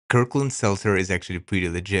Kirkland seltzer is actually pretty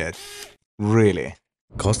legit. Really.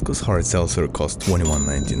 Costco's hard seltzer costs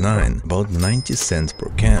 $21.99, about 90 cents per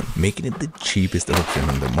can, making it the cheapest option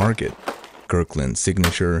on the market. Kirkland's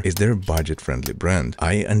signature is their budget-friendly brand.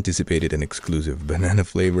 I anticipated an exclusive banana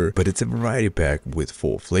flavor, but it's a variety pack with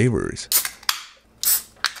 4 flavors.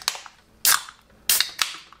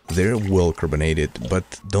 They're well carbonated,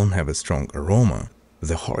 but don't have a strong aroma.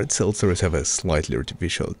 The hard seltzers have a slightly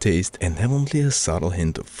artificial taste and have only a subtle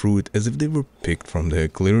hint of fruit, as if they were picked from the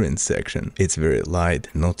clearance section. It's very light,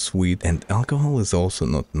 not sweet, and alcohol is also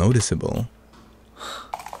not noticeable.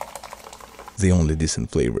 The only decent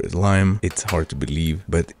flavor is lime. It's hard to believe,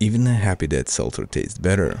 but even a Happy Dad seltzer tastes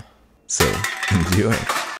better. So, enjoy!